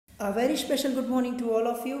A very special good morning to all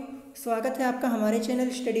of you. स्वागत है आपका हमारे चैनल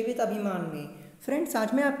स्टडी विद अभिमान में। फ्रेंड्स,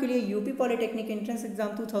 आज मैं आपके लिए यूपी पॉलिटेक्निक एंट्रेंस एग्जाम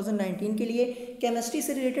 2019 के लिए केमिस्ट्री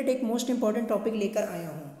से रिलेटेड एक मोस्ट इंपॉर्टेंट टॉपिक लेकर आया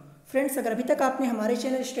हूँ। फ्रेंड्स, अगर अभी तक आपने हमारे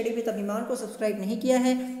चैनल स्टडी विद अभिमान को सब्सक्राइब नहीं किया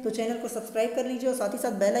है तो चैनल को सब्सक्राइब कर लीजिए और साथ ही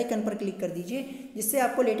साथ बेल आइकन पर क्लिक कर दीजिए, जिससे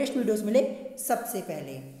आपको लेटेस्ट वीडियोज़ मिले सबसे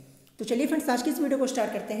पहले। तो चलिए फ्रेंड्स, आज की इस वीडियो को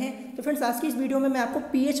स्टार्ट करते हैं। तो फ्रेंड्स, आज की इस वीडियो में मैं आपको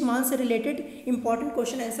पीएच मान से रिलेटेड इंपॉर्टेंट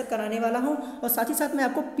क्वेश्चन आंसर कराने वाला हूं और साथ ही साथ मैं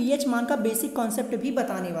आपको पीएच मान का बेसिक कॉन्सेप्ट भी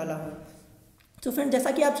बताने वाला हूं। तो फ्रेंड्स,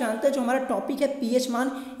 जैसा कि आप जानते हैं, जो हमारा टॉपिक है पीएच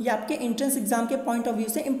मान, ये आपके एंट्रेंस एग्जाम के पॉइंट ऑफ व्यू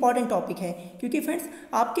से इंपॉर्टेंट टॉपिक है, क्योंकि फ्रेंड्स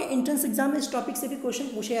आपके एंट्रेंस एग्जाम में इस टॉपिक से भी क्वेश्चन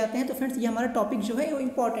पूछे जाते हैं। तो फ्रेंड्स, ये हमारा टॉपिक जो है वो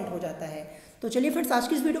इंपॉर्टेंट हो जाता है। तो चलिए फ्रेंड्स, आज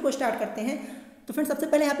की इस वीडियो को स्टार्ट करते हैं। तो फ्रेंड्स, सबसे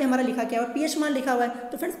पहले यहाँ पे हमारा लिखा क्या हुआ है, पीएच मान लिखा हुआ है।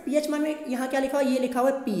 तो फ्रेंड्स, पीएच मान में यहाँ क्या लिखा हुआ है, ये लिखा हुआ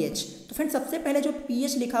है पीएच। तो फ्रेंड्स, सबसे पहले जो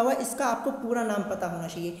पीएच लिखा हुआ है इसका आपको पूरा नाम पता होना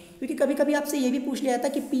चाहिए, क्योंकि कभी कभी आपसे ये भी पूछ लिया जाता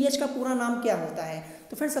है कि पीएच का पूरा नाम क्या होता है।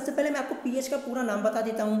 तो फ्रेंड्स, सबसे पहले मैं आपको पीएच का पूरा नाम बता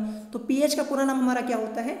देता हूँ। तो पीएच का पूरा नाम हमारा क्या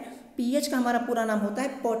होता है, पीएच का हमारा पूरा नाम होता है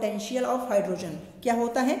पोटेंशियल ऑफ हाइड्रोजन। क्या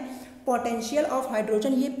होता है, पोटेंशियल ऑफ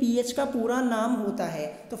हाइड्रोजन, ये पीएच का पूरा नाम होता है।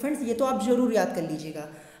 तो फ्रेंड्स, ये तो आप जरूर याद कर लीजिएगा।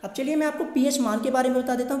 अब चलिए मैं आपको पीएच मान के बारे में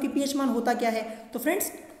बता देता हूँ कि पीएच मान होता क्या है। तो फ्रेंड्स,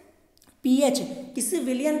 पीएच किसी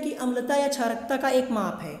विलयन की अम्लता या क्षारकता का एक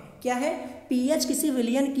माप है। क्या है, पीएच किसी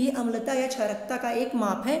विलयन की अम्लता या क्षारकता का एक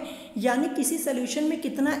माप है, यानी किसी सॉल्यूशन में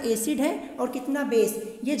कितना एसिड है और कितना बेस,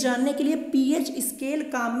 ये जानने के लिए पीएच स्केल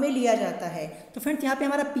काम में लिया जाता है। तो फ्रेंड्स, यहाँ पे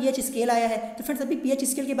हमारा पीएच स्केल आया है। तो फ्रेंड्स, अभी पीएच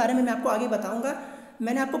स्केल के बारे में मैं आपको आगे बताऊंगा।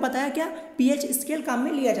 मैंने आपको बताया क्या, पीएच स्केल काम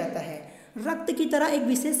में लिया जाता है। रक्त की तरह एक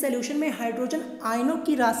विशेष सॉल्यूशन में हाइड्रोजन आयनों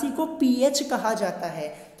की राशि को पीएच कहा जाता है।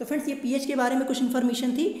 तो फ्रेंड्स, ये पीएच के बारे में कुछ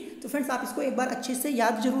इन्फॉर्मेशन थी। तो फ्रेंड्स, आप इसको एक बार अच्छे से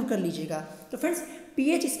याद जरूर कर लीजिएगा। तो फ्रेंड्स,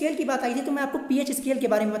 पीएच स्केल की बात आई थी, तो मैं आपको पीएच स्केल के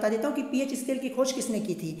बारे में बता देता हूँ कि पीएच स्केल की खोज किसने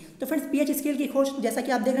की थी। तो फ्रेंड्स, पीएच स्केल की खोज, जैसा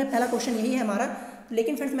कि आप देख रहे हैं, पहला क्वेश्चन यही है हमारा।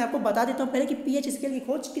 लेकिन फ्रेंड्स, मैं आपको बता देता हूँ पहले कि पीएच स्केल की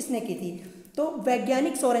खोज किसने की थी। तो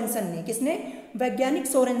वैज्ञानिक सोरेनसन ने, किसने, वैज्ञानिक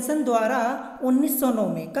सोरेनसन द्वारा 1909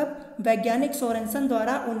 में, कब, वैज्ञानिक सोरेनसन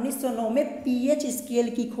द्वारा 1909 में पीएच स्केल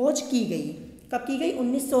की खोज की गई। कब की गई,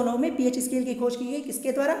 1909 में पीएच स्केल की खोज की गई।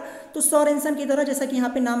 किसके द्वारा, तो सोरेनसन के द्वारा, जैसा कि यहाँ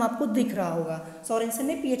पे नाम आपको दिख रहा होगा, सोरेनसन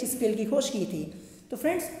ने पीएच स्केल की खोज की थी। तो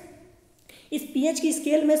फ्रेंड्स, इस पीएच की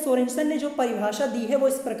स्केल में सोरेनसन ने जो परिभाषा दी है वो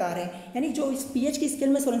इस प्रकार है, यानी जो इस पीएच की स्केल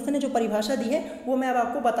में सोरेनसन ने जो परिभाषा दी है वो मैं अब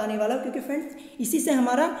आपको बताने वाला हूँ, क्योंकि फ्रेंड्स इसी से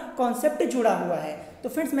हमारा कॉन्सेप्ट जुड़ा हुआ है। तो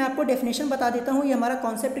फ्रेंड्स, मैं आपको डेफिनेशन बता देता हूँ, ये हमारा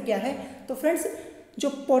कॉन्सेप्ट क्या है। तो फ्रेंड्स, जो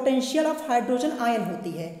पोटेंशियल ऑफ हाइड्रोजन आयन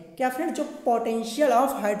होती है, क्या फ्रेंड्स, जो पोटेंशियल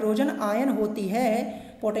ऑफ हाइड्रोजन आयन होती है,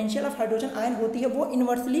 पोटेंशियल ऑफ हाइड्रोजन आयन होती है वो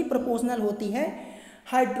इन्वर्सली प्रोपोर्शनल होती है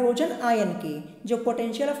हाइड्रोजन आयन की। जो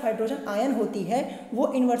पोटेंशियल ऑफ हाइड्रोजन आयन होती है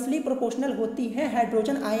वो इन्वर्सली प्रोपोर्शनल होती है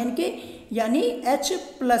हाइड्रोजन आयन के, यानी H+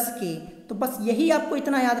 के। तो बस यही आपको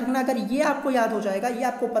इतना याद रखना। अगर ये आपको याद हो जाएगा, ये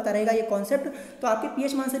आपको पता रहेगा ये कॉन्सेप्ट, तो आपके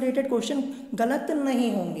पीएच मान से रिलेटेड क्वेश्चन गलत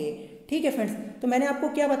नहीं होंगे। ठीक है फ्रेंड्स, तो मैंने आपको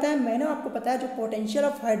क्या बताया, मैंने आपको बताया जो पोटेंशियल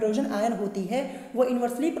ऑफ हाइड्रोजन आयन होती है वो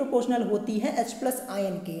इन्वर्सली प्रोपोर्शनल होती है H+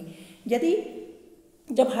 आयन की। यदि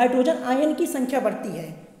जब हाइड्रोजन आयन की संख्या बढ़ती है,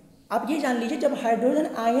 आप ये जान लीजिए, जब हाइड्रोजन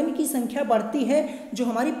आयन की संख्या बढ़ती है, जो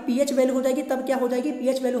हमारी पीएच वैल्यू हो जाएगी, तब क्या हो जाएगी,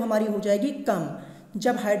 पीएच वैल्यू हमारी हो जाएगी कम।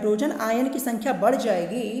 जब हाइड्रोजन आयन की संख्या बढ़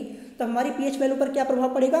जाएगी तब हमारी पीएच वैल्यू पर क्या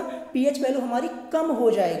प्रभाव पड़ेगा, पीएच वैल्यू हमारी कम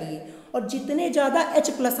हो जाएगी। और जितने ज़्यादा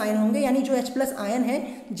H+ आयन होंगे, यानी जो H+ आयन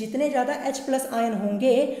है, जितने ज़्यादा H+ आयन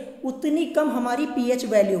होंगे उतनी कम हमारी पीएच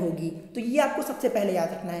वैल्यू होगी। तो ये आपको सबसे पहले याद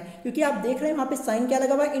रखना है, क्योंकि आप देख रहे हैं वहाँ पे साइन क्या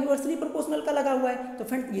लगा हुआ है, इन्वर्सली प्रोपोर्शनल का लगा हुआ है। तो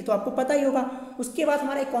फ्रेंड, ये तो आपको पता ही होगा। उसके बाद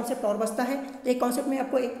हमारा एक कॉन्सेप्ट और बचता है। तो एक कॉन्सेप्ट में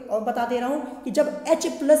आपको एक और बता दे रहा हूँ कि जब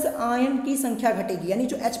H+ आयन की संख्या घटेगी, यानी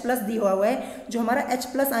जो H+ दी हुआ है, जो हमारा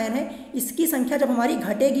H+ आयन है, इसकी संख्या जब हमारी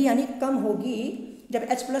घटेगी यानी कम होगी, जब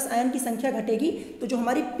H+ आयन की संख्या घटेगी तो जो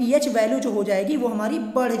हमारी पीएच वैल्यू जो हो जाएगी वो हमारी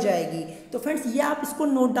बढ़ जाएगी। तो फ्रेंड्स, ये आप इसको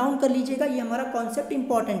नोट डाउन कर लीजिएगा, ये हमारा कॉन्सेप्ट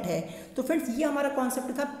इंपॉर्टेंट है। तो फ्रेंड्स, ये हमारा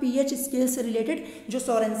कॉन्सेप्ट था पीएच स्केल से रिलेटेड, जो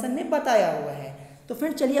सोरेनसन ने बताया हुआ है। तो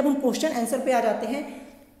फ्रेंड्स, चलिए अब हम क्वेश्चन आंसर पे आ जाते हैं।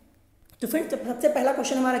 तो फ्रेंड्स, सबसे पहला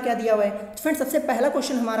क्वेश्चन हमारा क्या दिया हुआ है, तो फ्रेंड्स सबसे पहला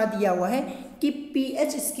क्वेश्चन हमारा दिया हुआ है कि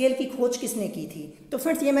पीएच स्केल की खोज किसने की थी। तो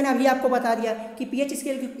फ्रेंड्स, ये मैंने अभी आपको बता दिया कि पीएच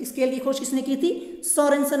स्केल की खोज किसने की थी,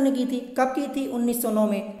 सोरेनसन ने की थी। कब की थी, 1909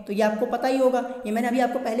 में। तो ये आपको पता ही होगा, ये मैंने अभी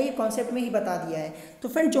आपको पहले ही कॉन्सेप्ट में ही बता दिया है। तो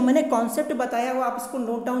फ्रेंड, जो मैंने कॉन्सेप्ट बताया वो आप इसको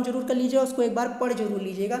नोट डाउन जरूर कर लीजिएगा, उसको एक बार पढ़ जरूर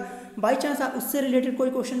लीजिएगा। बाई चांस आप उससे रिलेटेड कोई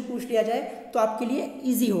क्वेश्चन पूछ लिया जाए तो आपके लिए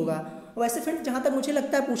ईजी होगा। वैसे फ्रेंड्स, जहाँ तक मुझे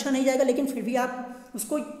लगता है पूछा नहीं जाएगा, लेकिन फिर भी आप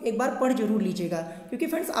उसको एक बार पढ़ जरूर लीजिएगा, क्योंकि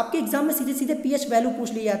फ्रेंड्स आपके एग्जाम में सीधे सीधे पीएच वैल्यू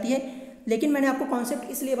पूछ ली जाती है। लेकिन मैंने आपको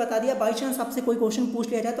कॉन्सेप्ट इसलिए बता दिया, बाई चांस आपसे कोई क्वेश्चन पूछ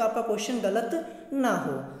लिया जाए तो आपका क्वेश्चन गलत ना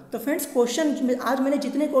हो। तो फ्रेंड्स क्वेश्चन आज मैंने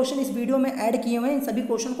जितने क्वेश्चन इस वीडियो में ऐड किए हुए हैं इन सभी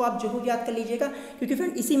क्वेश्चन को आप जरूर याद कर लीजिएगा, क्योंकि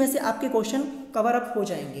फ्रेंड इसी में से आपके क्वेश्चन कवर अप हो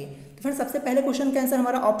जाएंगे। तो फ्रेंड सबसे पहले क्वेश्चन का आंसर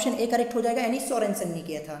हमारा ऑप्शन ए करेक्ट हो जाएगा, यानी सोरेनसन ने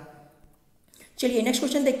किया था। चलिए नेक्स्ट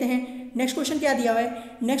क्वेश्चन देखते हैं। नेक्स्ट क्वेश्चन क्या दिया हुआ है?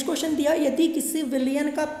 नेक्स्ट क्वेश्चन दिया यदि किसी विलियन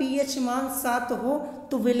का पीएच मान 7 हो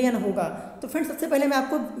तो विलियन होगा। तो फ्रेंड सबसे पहले मैं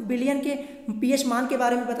आपको विलियन के पीएच मान के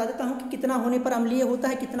बारे में बता देता हूं कि कितना होने पर अम्लीय होता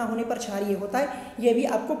है, कितना होने पर क्षारीय होता है, ये भी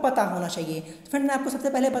आपको पता होना चाहिए। तो फ्रेंड मैं आपको सबसे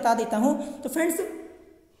पहले बता देता हूँ। तो फ्रेंड्स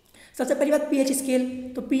सबसे पहली बात पीएच स्केल।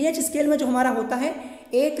 तो पीएच स्केल में जो हमारा होता है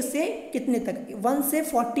 1 से कितने तक, 1 से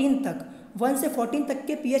 14 तक, 1 से 14 तक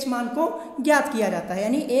के पीएच मान को ज्ञात किया जाता है,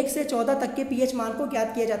 यानी 1 से 14 तक के पीएच मान को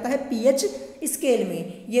ज्ञात किया जाता है पीएच स्केल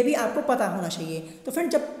में, ये भी आपको पता होना चाहिए। तो फ्रेंड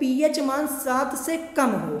जब पीएच मान 7 से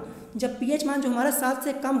कम हो, जब पीएच मान जो हमारा 7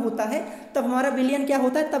 से कम होता है तब हमारा विलियन क्या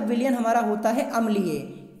होता है? तब विलियन हमारा होता है अम्लीय।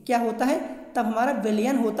 क्या होता है? तब हमारा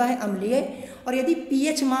विलियन होता है अम्लीय। और यदि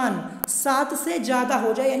पीएच मान 7 से ज़्यादा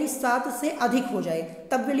हो जाए, यानी 7 से अधिक हो जाए,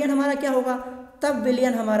 तब विलियन हमारा क्या होगा? तब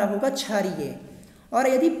विलियन हमारा होगा क्षारीय। और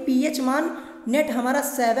यदि पीएच मान नेट हमारा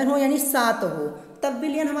 7 हो, यानी 7 हो, तब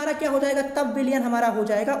विलियन हमारा क्या हो जाएगा? तब विलियन हमारा हो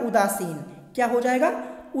जाएगा उदासीन। क्या हो जाएगा?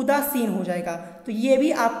 उदासीन हो जाएगा। तो ये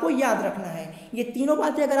भी आपको याद रखना है। ये तीनों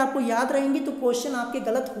बातें अगर आपको याद रहेंगी तो क्वेश्चन आपके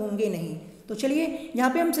गलत होंगे नहीं। तो चलिए यहाँ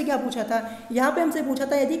पे हमसे क्या पूछा था? यहाँ पे हमसे पूछा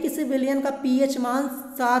था यदि किसी विलियन का पीएच मान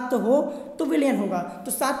 7 हो तो विलियन होगा।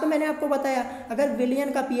 तो 7 पे मैंने आपको बताया, अगर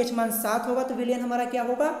विलियन का पीएच मान 7 होगा तो विलियन हमारा क्या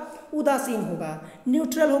होगा? उदासीन होगा,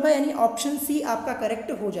 न्यूट्रल होगा, यानी ऑप्शन सी आपका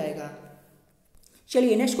करेक्ट हो जाएगा।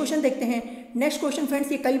 चलिए नेक्स्ट क्वेश्चन देखते हैं। नेक्स्ट क्वेश्चन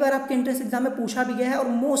फ्रेंड्स ये कई बार आपके एंट्रेंस एग्जाम में पूछा भी गया है और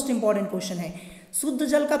मोस्ट इंपॉर्टेंट क्वेश्चन है। शुद्ध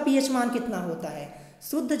जल का पीएच मान कितना होता है?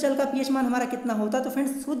 शुद्ध जल का पीएच मान हमारा कितना होता है? तो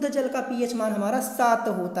फ्रेंड्स शुद्ध जल का पीएच मान हमारा 7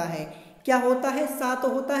 होता है। क्या होता है? 7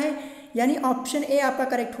 होता है, यानी ऑप्शन ए आपका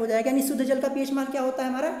करेक्ट हो जाएगा। यानी शुद्ध जल का पीएच मान क्या होता है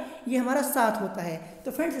हमारा? ये हमारा 7 होता है।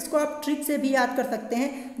 तो फ्रेंड्स इसको आप ट्रिक से भी याद कर सकते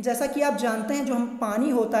हैं। जैसा कि आप जानते हैं जो हम पानी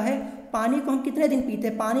होता है, पानी को हम कितने दिन पीते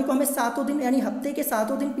हैं? पानी को हमें 7 दिन यानी हफ्ते के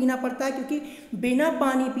 7 दिन पीना पड़ता है, क्योंकि बिना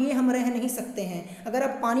पानी पिए हम रह नहीं सकते हैं। अगर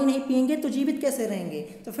आप पानी नहीं पिएंगे तो जीवित कैसे रहेंगे?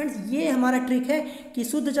 तो फ्रेंड्स ये हमारा ट्रिक है कि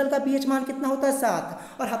शुद्ध जल का पीएच मान कितना होता है?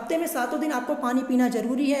 7। और हफ्ते में 7 दिन आपको पानी पीना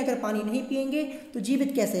जरूरी है। अगर पानी नहीं पिएंगे तो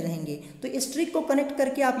जीवित कैसे रहेंगे? तो इस ट्रिक को कनेक्ट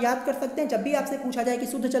करके आप याद कर सकते हैं। जब भी आपसे पूछा जाए कि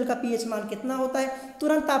शुद्ध जल का पीएच मान कितना होता है,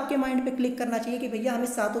 तुरंत आपके माइंड पे क्लिक करना चाहिए कि भैया हमें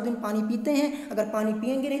 7 दिन पानी पीते हैं, अगर पानी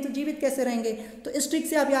पिएंगे नहीं तो जीवित कैसे रहेंगे? तो इस ट्रिक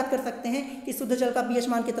से आप याद कर सकते हैं कि शुद्ध जल का पीएच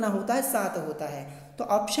मान कितना होता है? 7 होता है। तो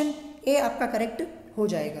ऑप्शन ए आपका करेक्ट हो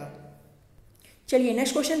जाएगा। चलिए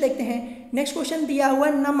नेक्स्ट क्वेश्चन देखते हैं। नेक्स्ट क्वेश्चन दिया हुआ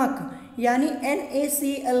है नमक यानी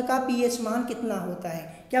NaCl का पीएच मान कितना होता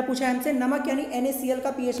है? क्या पूछा है हमसे? नमक यानी NaCl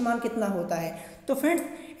का पीएच मान कितना होता है? तो फ्रेंड्स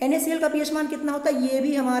NaCl का पीएच मान कितना होता है? ये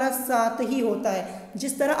भी हमारा 7 ही होता है।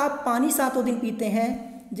 जिस तरह आप पानी 7 दिन पीते हैं,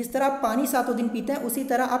 जिस तरह आप पानी 7 दिन पीते हैं, उसी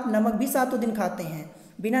तरह आप नमक भी 7 दिन खाते हैं।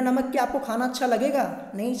 बिना नमक के आपको खाना अच्छा लगेगा?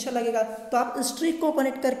 नहीं अच्छा लगेगा। तो आप इस ट्रिक को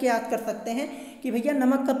कनेक्ट करके याद कर सकते हैं कि भैया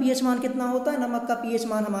नमक का पीएच मान कितना होता है? नमक का पीएच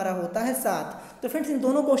मान हमारा होता है 7। तो फ्रेंड्स इन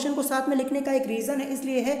दोनों क्वेश्चन को साथ में लिखने का एक रीज़न है,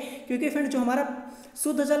 इसलिए है क्योंकि फ्रेंड्स जो हमारा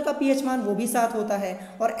शुद्ध जल का पीएच मान वो भी 7 होता है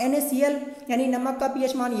और NaCl यानी नमक का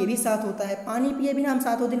पीएच मान ये भी 7 होता है। पानी पिए बिना हम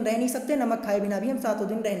 7 दिन रह नहीं सकते, नमक खाए बिना भी हम 7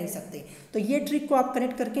 दिन रह नहीं सकते। तो ये ट्रिक को आप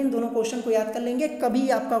कनेक्ट करके इन दोनों क्वेश्चन को याद कर लेंगे, कभी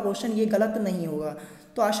आपका क्वेश्चन ये गलत नहीं होगा।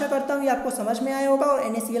 तो आशा करता हूँ ये आपको समझ में आया होगा। और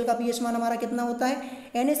NaCl का पीएच मान हमारा कितना होता है?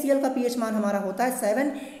 NaCl का पीएच मान हमारा होता है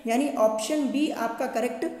 7, यानी ऑप्शन बी आपका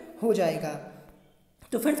करेक्ट हो जाएगा।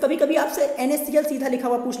 तो फ्रेंड्स कभी कभी आपसे NaCl सीधा लिखा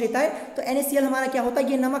हुआ पूछ लेता है, तो NaCl हमारा क्या होता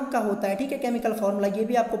है? ये नमक का होता है, ठीक है, केमिकल फॉर्मूला, ये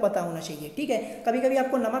भी आपको पता होना चाहिए, ठीक है। कभी कभी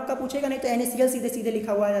आपको नमक का पूछेगा, नहीं तो NaCl सीधे सीधे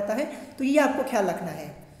लिखा हुआ आ जाता है, तो ये आपको ख्याल रखना है।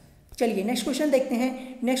 चलिए नेक्स्ट क्वेश्चन देखते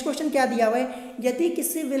हैं। नेक्स्ट क्वेश्चन क्या दिया हुआ है? यदि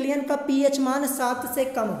किसी विलियन का पीएच मान 7 से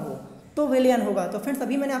कम हो तो विलियन होगा। तो फ्रेंड्स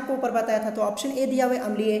अभी मैंने आपको ऊपर बताया था। तो ऑप्शन ए दिया हुआ है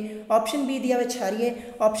अम्लीय, ऑप्शन बी दिया हुआ है क्षारीय,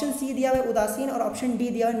 ऑप्शन सी दिया हुआ है उदासीन और ऑप्शन डी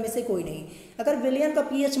दिया हुआ है इनमें से कोई नहीं। अगर विलियन का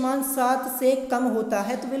पीएच मान 7 से कम होता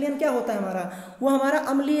है तो विलियन क्या होता है हमारा? वो हमारा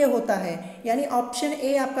अम्लीय होता है, यानी ऑप्शन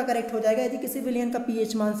ए आपका करेक्ट हो जाएगा। यदि किसी विलियन का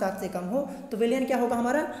पीएच मान 7 से कम हो तो विलियन क्या होगा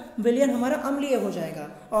हमारा? विलियन हमारा अम्लीय हो जाएगा।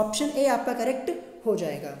 ऑप्शन ए आपका करेक्ट हो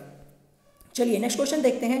जाएगा। चलिए नेक्स्ट क्वेश्चन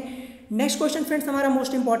देखते हैं। नेक्स्ट क्वेश्चन फ्रेंड्स हमारा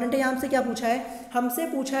मोस्ट इंपॉर्टेंट है। यहाँ हमसे क्या पूछा है? हमसे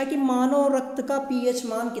पूछा है कि मानव रक्त का पीएच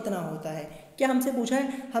मान कितना होता है। क्या हमसे पूछा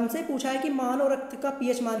है? हमसे पूछा है कि मानव रक्त का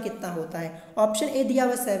पीएच मान कितना होता है। ऑप्शन ए दिया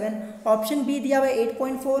हुआ है 7, ऑप्शन बी दिया हुआ है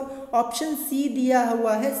 8.4, ऑप्शन सी दिया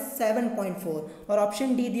हुआ है 7.4 और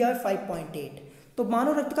ऑप्शन डी दिया हुआ है 5.8। तो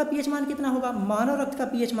मानव रक्त का पीएच मान कितना होगा? मानव रक्त का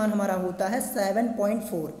पीएच मान हमारा होता है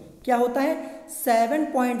 7.4। क्या होता है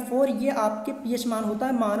 7.4, ये आपके पीएच मान होता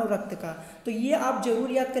है मानव रक्त का। तो ये आप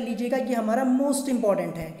जरूर याद कर लीजिएगा, ये हमारा मोस्ट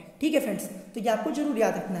इंपॉर्टेंट है। ठीक है फ्रेंड्स, तो ये आपको जरूर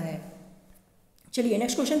याद रखना है। चलिए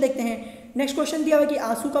नेक्स्ट क्वेश्चन देखते हैं। नेक्स्ट क्वेश्चन दिया हुआ है कि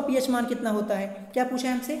आंसू का पीएच मान कितना होता है। क्या पूछा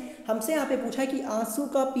है हमसे यहाँ पे पूछा है कि आंसू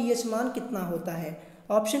का पीएच मान कितना होता है।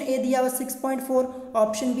 ऑप्शन ए दिया हुआ 6.4,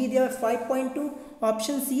 ऑप्शन बी दिया हुआ 5.2,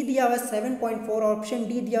 ऑप्शन सी दिया हुआ 7.4, ऑप्शन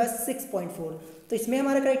डी दिया हुआ 6.4। तो इसमें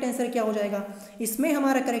हमारा करेक्ट आंसर क्या हो जाएगा, इसमें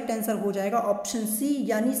हमारा करेक्ट आंसर हो जाएगा ऑप्शन सी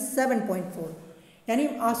यानी 7.4। यानी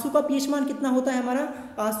आंसू का पीएच मान कितना होता है हमारा,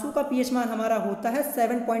 आंसू का पीएच मान हमारा होता है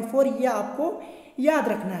 7.4, ये आपको याद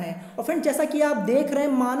रखना है। और फ्रेंड जैसा कि आप देख रहे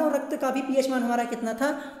हैं मानव रक्त का भी पीएच मान हमारा कितना था,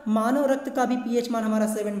 मानव रक्त का भी पीएच मान हमारा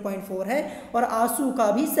 7.4 है और आंसू का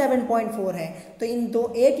भी 7.4 है। तो इन दो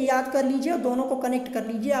एक याद कर लीजिए और दोनों को कनेक्ट कर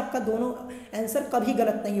लीजिए, आपका दोनों आंसर कभी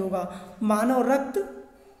गलत नहीं होगा। मानव रक्त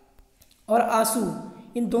और आंसू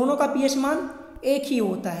इन दोनों का पीएच मान एक ही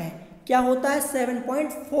होता है, क्या होता है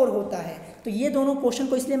 7.4 होता है। तो ये दोनों क्वेश्चन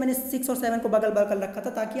को इसलिए मैंने 6 और 7 को बगल बगल रखा था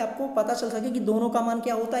ताकि आपको पता चल सके कि दोनों का मान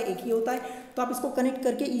क्या होता है, एक ही होता है। तो आप इसको कनेक्ट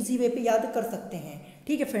करके इजी वे पे याद कर सकते हैं।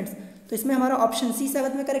 ठीक है फ्रेंड्स, तो इसमें हमारा ऑप्शन सी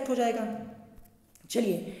 7 में करेक्ट हो जाएगा।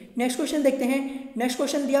 चलिए नेक्स्ट क्वेश्चन देखते हैं। नेक्स्ट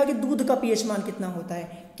क्वेश्चन दिया कि दूध का पीएच मान कितना होता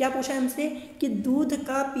है। क्या पूछा है हमसे कि दूध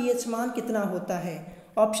का पीएच मान कितना होता है।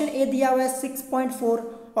 ऑप्शन ए दिया हुआ है 6.4,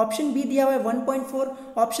 ऑप्शन बी दिया हुआ है 1.4,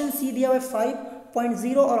 ऑप्शन सी दिया हुआ है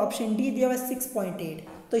 5.0 और ऑप्शन डी दिया हुआ है 6.8।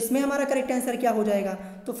 तो इसमें हमारा करेक्ट आंसर क्या हो जाएगा,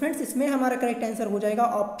 तो फ्रेंड्स इसमें हमारा करेक्ट आंसर हो जाएगा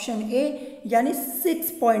ऑप्शन ए यानी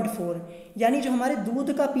 6.4। यानी जो हमारे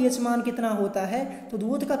दूध का पीएच मान कितना होता है, तो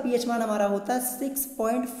दूध का पीएच मान हमारा होता है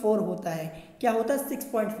 6.4 होता है। क्या होता है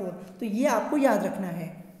 6.4, तो ये आपको याद रखना है।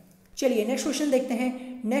 चलिए नेक्स्ट क्वेश्चन देखते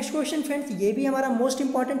हैं। नेक्स्ट क्वेश्चन फ्रेंड्स ये भी हमारा मोस्ट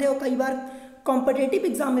इंपॉर्टेंट है और कई बार कॉम्पिटेटिव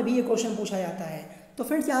एग्जाम में भी ये क्वेश्चन पूछा जाता है। तो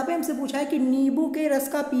फ्रेंड्स यहाँ पे हमसे पूछा है कि नींबू के रस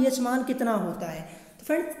का पीएच मान कितना होता है। तो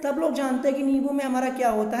फ्रेंड्स सब लोग जानते हैं कि नींबू में हमारा क्या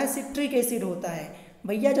होता है, सिट्रिक एसिड होता है।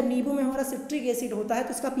 भैया जब नींबू में हमारा सिट्रिक एसिड होता है तो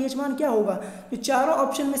इसका पीएच मान क्या होगा, जो चारों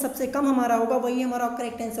ऑप्शन में सबसे कम हमारा होगा वही हमारा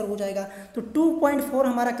करेक्ट आंसर हो जाएगा। तो 2.4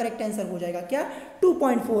 हमारा करेक्ट आंसर हो जाएगा। क्या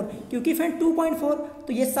 2.4, क्योंकि फ्रेंड 2.4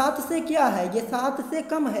 तो ये 7 से क्या है, ये 7 से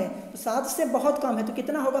कम है, तो 7 से बहुत कम है। तो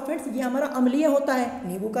कितना होगा फ्रेंड्स, ये हमारा अम्लीय होता है।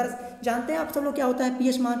 नींबू का रस जानते हैं आप सब लोग क्या होता है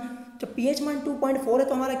पीएच मान, जब पीएच मान 2.4 है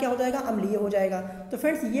तो हमारा क्या हो जाएगा, अम्लीय हो जाएगा। तो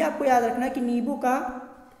फ्रेंड्स ये आपको याद रखना है कि नींबू का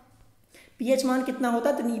पीएच मान कितना होता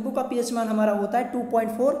है, तो नींबू का पीएच मान हमारा होता है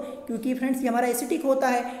 2.4, क्योंकि फ्रेंड्स ये हमारा एसिडिक होता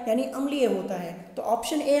है यानी अम्लीय होता है। तो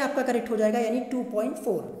ऑप्शन ए आपका करेक्ट हो जाएगा यानी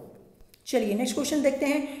 2.4। चलिए नेक्स्ट क्वेश्चन देखते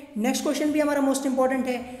हैं। नेक्स्ट क्वेश्चन भी हमारा मोस्ट इंपॉर्टेंट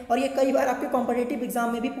है और ये कई बार आपके कॉम्पिटेटिव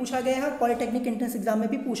एग्जाम में भी पूछा गया है, पॉलिटेक्निक एंट्रेंस एग्जाम में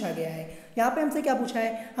भी पूछा गया है। यहाँ पे हमसे क्या पूछा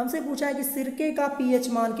है, हमसे पूछा है कि सिरके का पीएच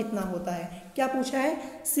मान कितना होता है। क्या पूछा है,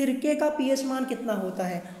 सिरके का पीएच मान कितना होता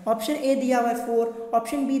है। ऑप्शन ए दिया हुआ है 4,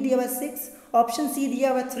 ऑप्शन बी दिया हुआ है 6, ऑप्शन सी दिया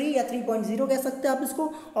हुआ है 3 या 3.0 कह सकते हैं आप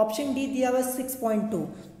इसको, ऑप्शन डी दिया हुआ है 6.2।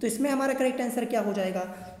 तो इसमें हमारा करेक्ट आंसर क्या हो जाएगा,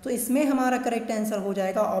 तो इसमें हमारा करेक्ट आंसर हो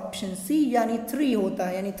जाएगा ऑप्शन सी यानी 3 होता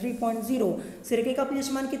है, यानी 3.0। सिरके का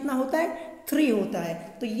पीएच मान कितना होता है, 3 होता है।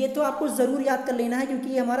 तो ये तो आपको ज़रूर याद कर लेना है क्योंकि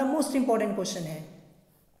ये हमारा मोस्ट इंपॉर्टेंट क्वेश्चन है।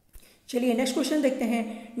 चलिए नेक्स्ट क्वेश्चन देखते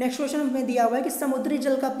हैं। नेक्स्ट क्वेश्चन में दिया हुआ है कि समुद्री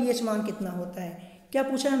जल का पीएच मान कितना होता है। क्या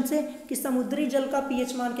पूछा हमसे कि समुद्री जल का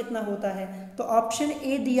पीएच मान कितना होता है। तो ऑप्शन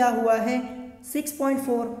ए दिया हुआ है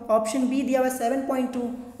 6.4, ऑप्शन बी दिया हुआ है 7.2,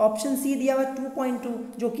 ऑप्शन सी दिया हुआ है 2.2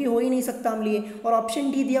 जो कि हो ही नहीं सकता अम्लीय, और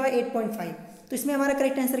ऑप्शन डी दिया हुआ है 8.5। तो इसमें हमारा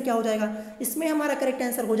करेक्ट आंसर क्या हो जाएगा, इसमें हमारा करेक्ट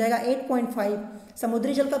आंसर हो जाएगा 8.5।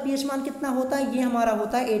 समुद्री जल का पीएच मान कितना होता है, ये हमारा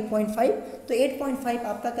होता है 8.5। तो 8.5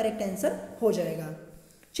 आपका करेक्ट आंसर हो जाएगा।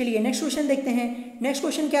 चलिए नेक्स्ट क्वेश्चन देखते हैं। नेक्स्ट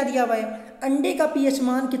क्वेश्चन क्या दिया हुआ है, अंडे का पीएच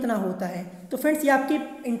मान कितना होता है। तो फ्रेंड्स ये आपकी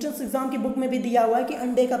एंट्रेंस एग्जाम की बुक में भी दिया हुआ है कि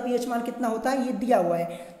अंडे का पीएच मान कितना होता है, ये दिया हुआ है।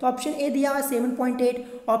 तो ऑप्शन ए दिया हुआ है 7.8,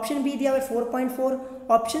 ऑप्शन बी दिया हुआ है 4.4,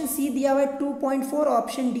 ऑप्शन सी दिया हुआ है 2.4,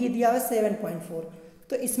 ऑप्शन डी दिया हुआ है 7.4।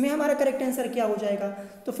 तो इसमें हमारा करेक्ट आंसर क्या हो जाएगा,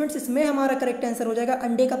 तो फ्रेंड्स इसमें हमारा करेक्ट आंसर हो जाएगा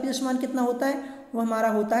अंडे का पीएच मान कितना होता है, वो हमारा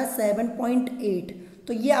होता है 7.8।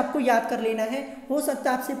 तो ये आपको याद कर लेना है, हो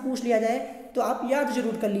सकता है आपसे पूछ लिया जाए तो आप याद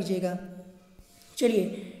जरूर कर लीजिएगा।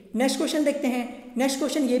 चलिए नेक्स्ट क्वेश्चन देखते हैं। नेक्स्ट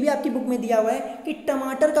क्वेश्चन ये भी आपकी बुक में दिया हुआ है कि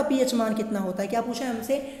टमाटर का पीएच मान कितना होता है। क्या पूछा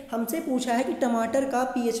है हमसे पूछा है कि टमाटर का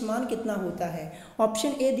पीएच मान कितना होता है।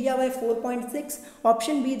 ऑप्शन ए दिया हुआ है 4.6,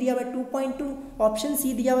 ऑप्शन बी दिया हुआ है 2.2, ऑप्शन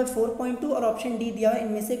सी दिया हुआ है 4.2 और ऑप्शन डी दिया हुआ है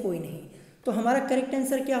इनमें से कोई नहीं। तो हमारा करेक्ट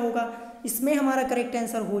आंसर क्या होगा, इसमें हमारा करेक्ट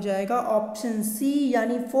आंसर हो जाएगा ऑप्शन सी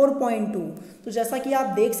यानी 4.2। तो जैसा कि आप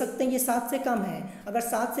देख सकते हैं ये 7 से कम है, अगर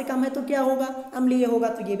 7 से कम है तो क्या होगा, अम्लीय होगा,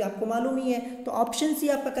 तो ये भी आपको मालूम ही है। तो ऑप्शन सी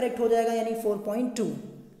आपका करेक्ट हो जाएगा यानी 4.2।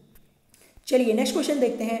 चलिए नेक्स्ट क्वेश्चन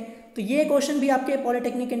देखते हैं। तो ये क्वेश्चन भी आपके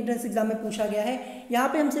पॉलिटेक्निक एंट्रेंस एग्जाम में पूछा गया है। यहाँ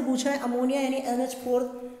पे हमसे पूछा है अमोनिया यानी NH4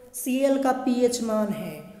 Cl का pH मान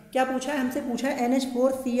है। क्या पूछा है हमसे? पूछा है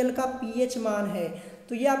NH4Cl का pH मान है।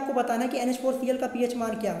 तो ये आपको बताना है कि NH4Cl का pH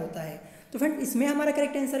मान क्या होता है। तो फ्रेंड इसमें हमारा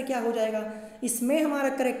करेक्ट आंसर क्या हो जाएगा? इसमें हमारा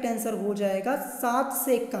करेक्ट आंसर हो जाएगा 7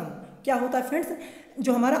 से कम। क्या होता है फ्रेंड्स?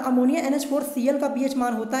 जो हमारा अमोनिया NH4Cl का pH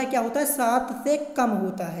मान होता है क्या होता है? 7 से कम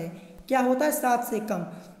होता है। क्या होता है? 7 से कम।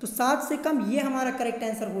 तो 7 से कम ये हमारा करेक्ट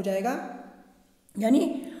आंसर हो जाएगा, यानी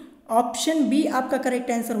ऑप्शन बी आपका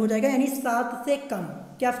करेक्ट आंसर हो जाएगा, यानी 7 से कम।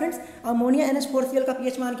 क्या फ्रेंड्स? अमोनिया NH4Cl का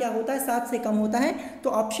pH मान क्या होता है? 7 से कम होता है। तो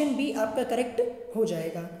ऑप्शन बी आपका करेक्ट हो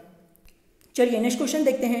जाएगा। चलिए नेक्स्ट क्वेश्चन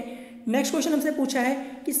देखते हैं। नेक्स्ट क्वेश्चन हमसे पूछा है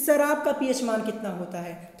कि शराब का pH मान कितना होता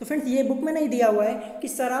है। तो फ्रेंड्स ये बुक में नहीं दिया हुआ है कि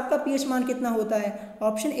शराब का pH मान कितना होता है।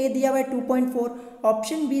 ऑप्शन ए दिया हुआ है 2.4,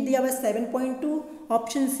 ऑप्शन बी दिया हुआ है 7.2,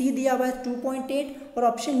 ऑप्शन सी दिया हुआ है 2.8 और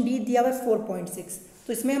ऑप्शन डी दिया हुआ है 4.6।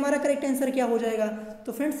 तो इसमें हमारा करेक्ट आंसर क्या हो जाएगा?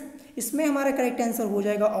 तो फ्रेंड्स इसमें हमारा करेक्ट आंसर हो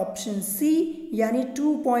जाएगा ऑप्शन सी, यानी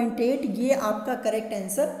 2.8 ये आपका करेक्ट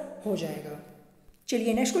आंसर हो जाएगा।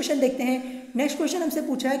 चलिए नेक्स्ट क्वेश्चन देखते हैं। नेक्स्ट क्वेश्चन हमसे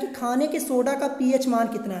पूछा है कि खाने के सोडा का pH मान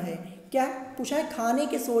कितना है। क्या पूछा है? खाने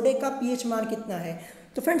के सोडे का pH मान कितना है।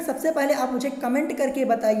 तो फ्रेंड्स सबसे पहले आप मुझे कमेंट करके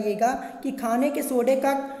बताइएगा कि खाने के सोडे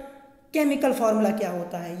का केमिकल फार्मूला क्या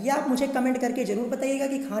होता है। या आप मुझे कमेंट करके जरूर बताइएगा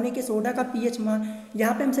कि खाने के सोडा का pH मान।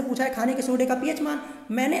 यहाँ पे हमसे पूछा है खाने के सोडे का pH मान,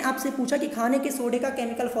 मैंने आपसे पूछा कि खाने के सोडे का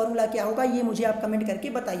केमिकल फार्मूला क्या होगा, ये मुझे आप कमेंट करके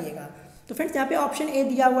बताइएगा। तो फ्रेंड्स यहाँ पे ऑप्शन ए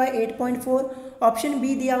दिया हुआ है 8.4, ऑप्शन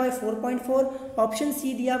बी दिया हुआ है 4.4, ऑप्शन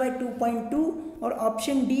सी दिया हुआ है 2.2 और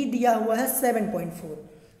ऑप्शन डी दिया हुआ है 7.4।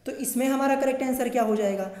 तो इसमें हमारा करेक्ट आंसर क्या हो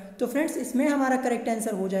जाएगा? तो फ्रेंड्स इसमें हमारा करेक्ट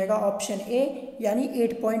आंसर हो जाएगा ऑप्शन ए, यानी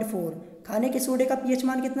 8.4। खाने के सोडे का pH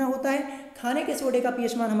मान कितना होता है? खाने के सोडे का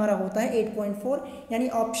pH मान हमारा होता है 8.4, यानी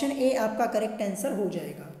ऑप्शन ए आपका करेक्ट आंसर हो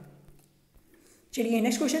जाएगा। चलिए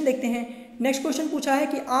नेक्स्ट क्वेश्चन देखते हैं। नेक्स्ट क्वेश्चन पूछा है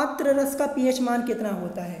कि आर्द्र रस का pH मान कितना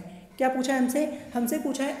होता है। क्या पूछा है हमसे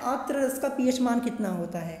पूछा है आर्द्र रस का pH मान कितना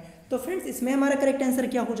होता है। तो फ्रेंड्स इसमें हमारा करेक्ट आंसर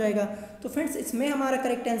क्या हो जाएगा? तो फ्रेंड्स इसमें हमारा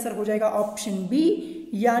करेक्ट आंसर हो जाएगा ऑप्शन बी,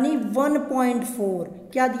 यानी 1.4।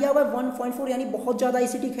 क्या दिया हुआ है? 1.4, यानी बहुत ज़्यादा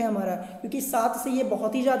एसिडिक है हमारा, क्योंकि 7 से ये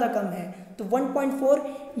बहुत ही ज़्यादा कम है। तो 1.4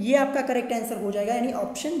 ये आपका करेक्ट आंसर हो जाएगा, यानी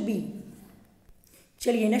ऑप्शन बी।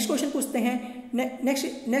 चलिए नेक्स्ट क्वेश्चन पूछते हैं।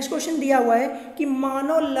 नेक्स्ट क्वेश्चन दिया हुआ है कि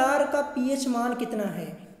मानव लार का pH मान कितना है।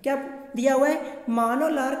 क्या दिया हुआ है? मानव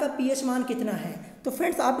लार का pH मान कितना है। तो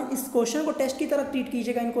फ्रेंड्स आप इस क्वेश्चन को टेस्ट की तरह ट्रीट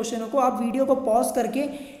कीजिएगा। इन क्वेश्चनों को आप वीडियो को पॉज करके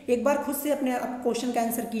एक बार खुद से अपने क्वेश्चन का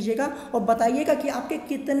आंसर कीजिएगा और बताइएगा कि आपके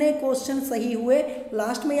कितने क्वेश्चन सही हुए।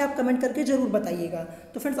 लास्ट में आप कमेंट करके जरूर बताइएगा।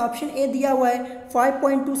 तो फ्रेंड्स ऑप्शन ए दिया हुआ है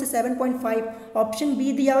 5.2 से 7.5, ऑप्शन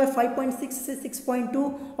बी दिया हुआ है 5.6 से 6.2,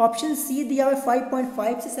 ऑप्शन सी दिया हुआ है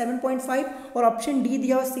 5.5 से 7.5 और ऑप्शन डी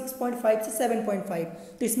दिया हुआ है 6.5 से 7.5।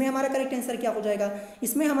 तो इसमें हमारा करेक्ट आंसर क्या हो जाएगा?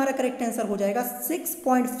 इसमें हमारा करेक्ट आंसर हो जाएगा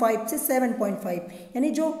 6.5 से 7.5, यानी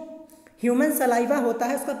जो ह्यूमन सलाइवा होता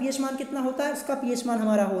है उसका pH मान कितना होता है? उसका pH मान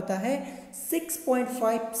हमारा होता है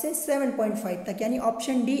 6.5 से 7.5 तक, यानी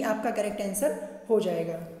ऑप्शन डी आपका करेक्ट आंसर हो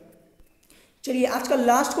जाएगा। चलिए आज का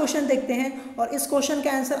लास्ट क्वेश्चन देखते हैं और इस क्वेश्चन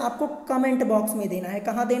का आंसर आपको कमेंट बॉक्स में देना है।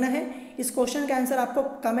 कहाँ देना है? इस क्वेश्चन का आंसर आपको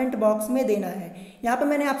कमेंट बॉक्स में देना है। यहाँ पे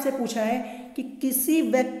मैंने आपसे पूछा है कि किसी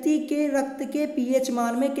व्यक्ति के रक्त के pH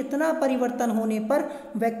मान में कितना परिवर्तन होने पर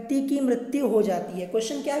व्यक्ति की मृत्यु हो जाती है।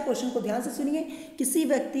 क्वेश्चन क्या है? क्वेश्चन को ध्यान से सुनिए। किसी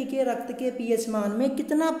व्यक्ति के रक्त के pH मान में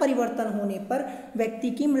कितना परिवर्तन होने पर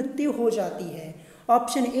व्यक्ति की मृत्यु हो जाती है।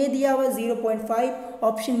 ऑप्शन ए दिया हुआ 0.5,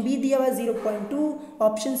 ऑप्शन बी दिया हुआ 0.2,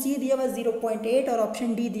 ऑप्शन सी दिया हुआ 0.8 और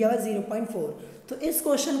ऑप्शन डी दिया हुआ 0.4। तो इस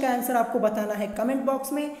क्वेश्चन का आंसर आपको बताना है कमेंट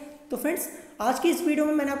बॉक्स में। तो फ्रेंड्स आज की इस वीडियो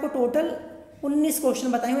में मैंने आपको टोटल 19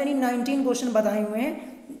 क्वेश्चन बताए हुए, यानी 19 क्वेश्चन बताए हुए हैं।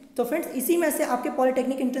 तो फ्रेंड्स इसी में से आपके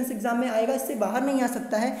पॉलिटेक्निक एंट्रेंस एग्जाम में आएगा, इससे बाहर नहीं आ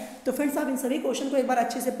सकता है। तो फ्रेंड्स आप इन सभी क्वेश्चन को एक बार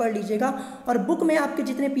अच्छे से पढ़ लीजिएगा और बुक में आपके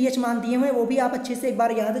जितने pH मान दिए हुए हैं वो भी आप अच्छे से एक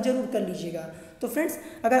बार याद जरूर कर लीजिएगा। तो फ्रेंड्स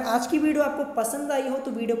अगर आज की वीडियो आपको पसंद आई हो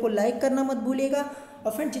तो वीडियो को लाइक करना मत भूलिएगा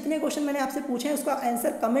और फ्रेंड्स जितने क्वेश्चन मैंने आपसे पूछे हैं उसका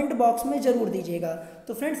आंसर कमेंट बॉक्स में जरूर दीजिएगा।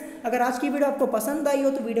 तो फ्रेंड्स अगर आज की वीडियो आपको पसंद आई हो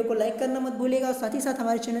तो वीडियो को लाइक करना मत भूलिएगा और साथ ही साथ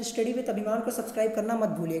हमारे चैनल स्टडी विद अभिमान को सब्सक्राइब करना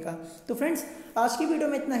मत भूलिएगा। तो फ्रेंड्स आज की वीडियो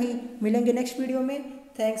में इतना ही, मिलेंगे नेक्स्ट वीडियो में।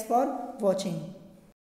 Thanks for watching.